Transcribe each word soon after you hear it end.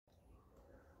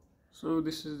So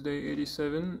this is day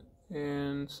 87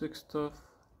 and 6th of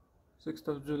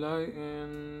July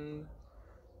and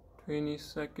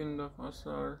 22nd of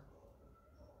Asar.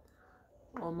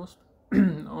 Almost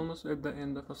almost at the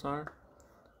end of Asar,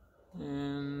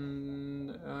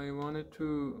 and I wanted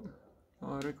to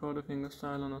record a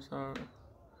fingerstyle on Asar.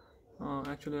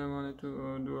 Actually, I wanted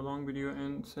to do a long video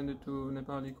and send it to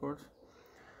Nepali course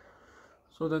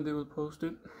so that they will post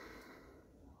it.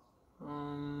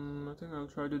 I think I'll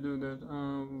try to do that,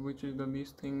 which is the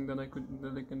least thing that I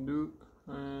can do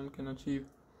and can achieve.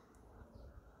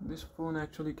 This phone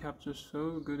actually captures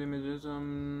so good images.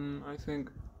 I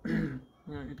think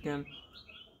it can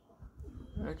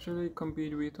actually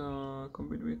compete with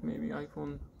maybe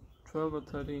iPhone 12 or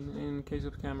 13 in case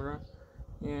of camera,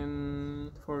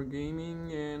 and for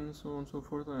gaming and so on and so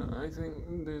forth. I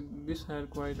think that this had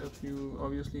quite a few.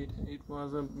 Obviously, it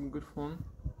was a good phone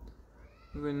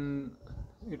when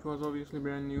it was obviously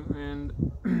brand new, and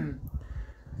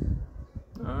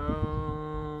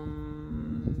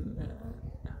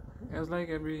as like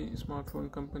every smartphone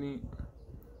company,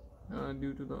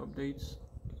 due to the updates,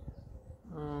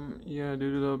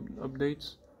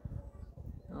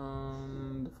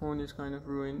 the phone is kind of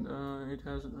ruined. It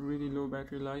has really low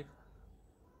battery life,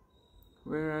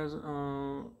 whereas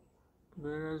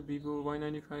Vivo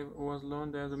Y95 was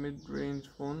launched as a mid-range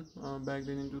phone back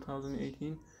then in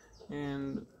 2018,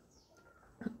 and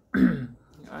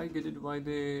I get it why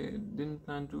they didn't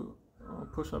plan to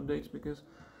push updates, because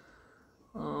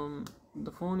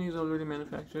the phone is already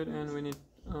manufactured, and when it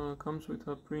comes with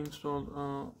a pre-installed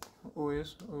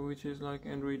OS, which is like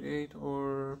Android 8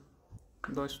 or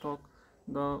the stock,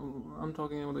 I'm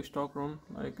talking about the stock ROM.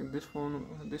 Like this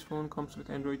phone comes with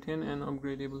Android 10 and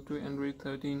upgradable to Android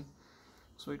 13.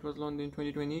 So it was launched in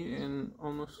 2020, and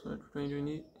almost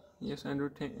 2020. Yes,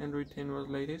 Android 10 was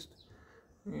latest,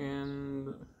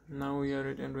 and now we are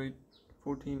at Android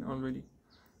 14 already,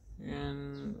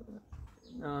 and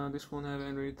this phone have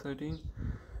Android 13.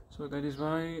 So that is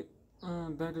why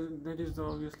that is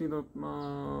obviously the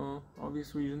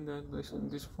obvious reason that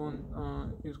this phone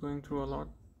is going through a lot.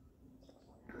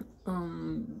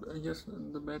 Yes,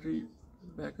 the battery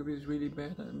backup is really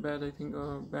bad. I think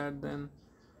bad than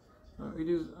it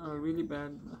is really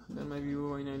bad than my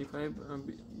Vivo Y95.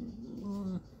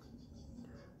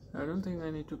 I don't think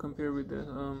I need to compare with that.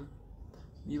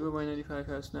 Vivo Y95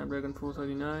 has Snapdragon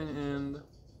 439 and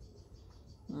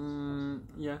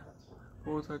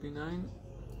 439,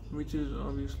 which is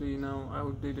obviously now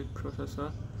outdated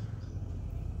processor.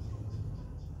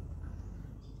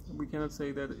 We cannot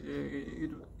say that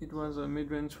it was a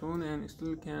mid-range phone and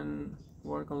still can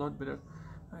work a lot better.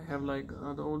 I have like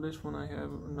the oldest phone I have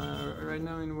right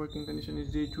now in working condition is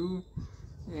J2,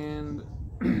 and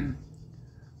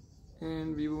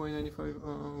and Vivo Y95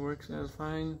 works as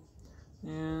fine,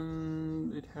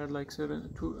 and it had like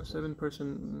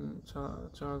 7%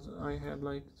 charge. I had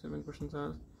like 7%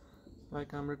 charge,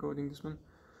 like I'm recording this one.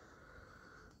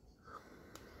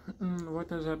 What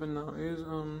has happened now is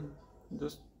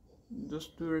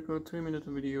just to record 3 minutes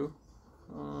video,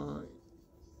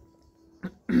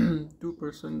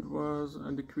 2% was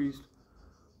decreased.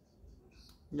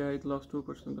 Yeah, it lost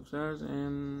 2% of charge,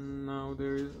 and now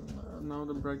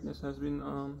the brightness has been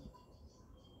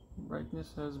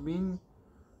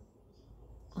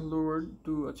lowered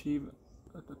to achieve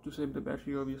to save the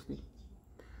battery. Obviously,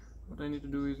 what I need to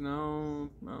do is now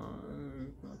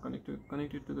connect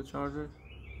it to the charger.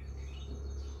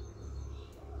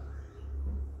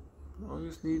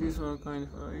 Obviously, this all kind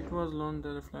of it was launched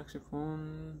as a flagship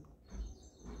phone,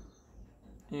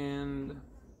 and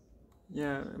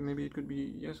yeah, maybe it could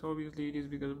be, yes, obviously it is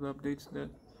because of the updates that,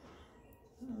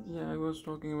 I was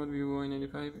talking about Vivo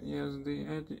Y95. Yes,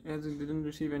 as it didn't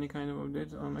receive any kind of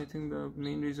updates. I think the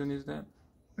main reason is that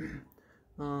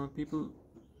people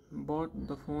bought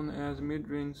the phone as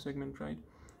mid-range segment, right?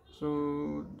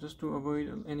 So just to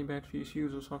avoid any battery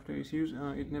issues or software issues,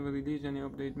 it never released any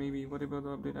update. Maybe whatever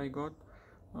the update I got,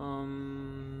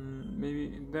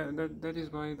 maybe that is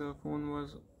why the phone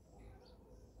was,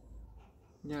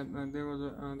 there was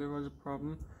a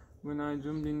problem. When I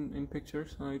zoomed in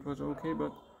pictures, it was okay,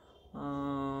 but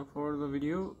for the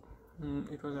video,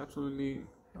 it was absolutely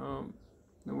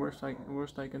the worst I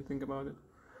can think about it.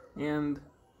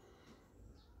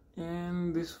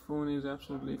 And this phone is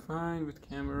absolutely fine with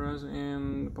cameras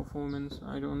and performance.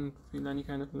 I don't feel any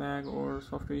kind of lag or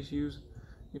software issues.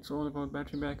 It's all about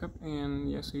battery backup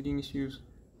and heating issues.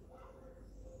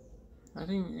 I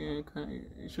think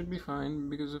it should be fine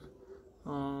because of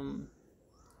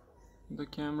the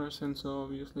camera sensor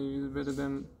obviously is better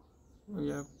than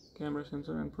camera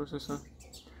sensor and processor.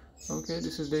 Okay,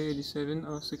 this is day 87,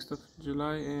 6th of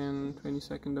July and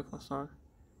 22nd of Asar.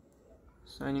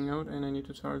 Signing out, and I need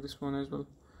to charge this phone as well.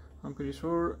 I'm pretty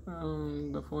sure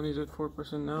the phone is at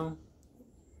 4% now.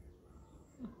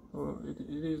 Oh, it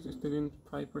is still in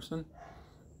 5%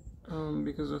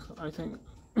 because of, I think,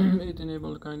 it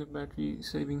enabled kind of battery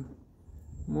saving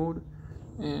mode.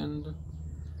 And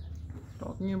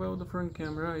talking about the front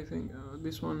camera, I think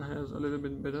this one has a little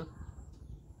bit better.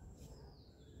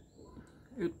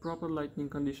 It proper lighting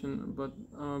condition, but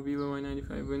Vivo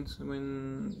Y95 wins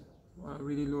when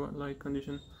really low light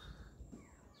condition.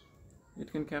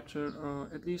 It can capture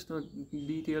at least a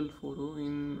detailed photo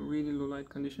in really low light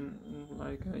condition,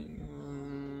 like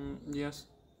yes.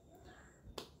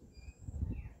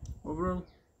 Overall,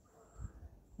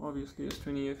 obviously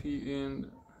S20 FE.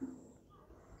 And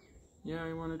yeah,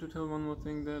 I wanted to tell one more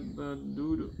thing, that the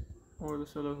dude or the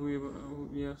seller,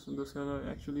 yes, the seller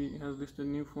actually has listed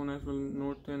new phone as well,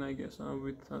 Note 10 I guess,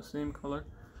 with same color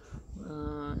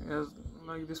as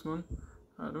like this one.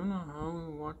 I don't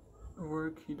know what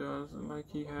work he does. Like,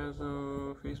 he has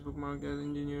a Facebook marked as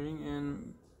engineering,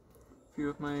 and few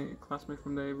of my classmates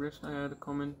from the Everest, I had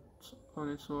comments on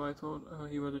it, so I thought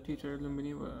he was a teacher at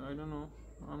Lumbini, but I don't know,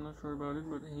 I'm not sure about it.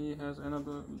 But he has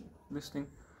another listing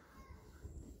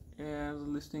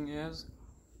as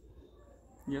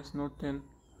yes, Note 10.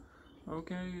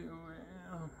 Okay,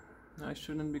 I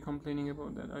shouldn't be complaining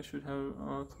about that. I should have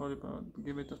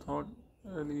give it a thought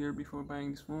earlier before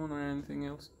buying this phone or anything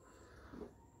else.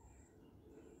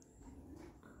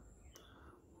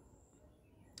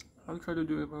 I'll try to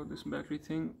do about this battery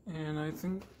thing, and I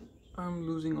think I'm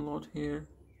losing a lot here.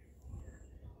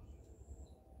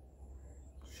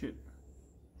 Shit.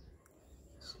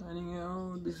 Signing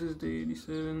out. This is day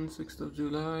 87, 6th of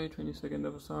July, 22nd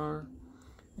of Asar.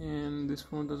 And this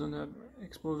phone doesn't have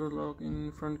exposure lock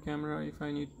in front camera. If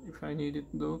I need it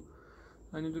though,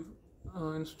 I need to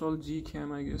install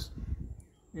Gcam, I guess,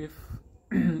 if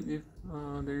if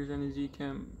there is any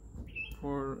Gcam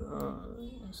for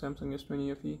Samsung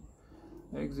S20 FE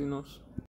Exynos.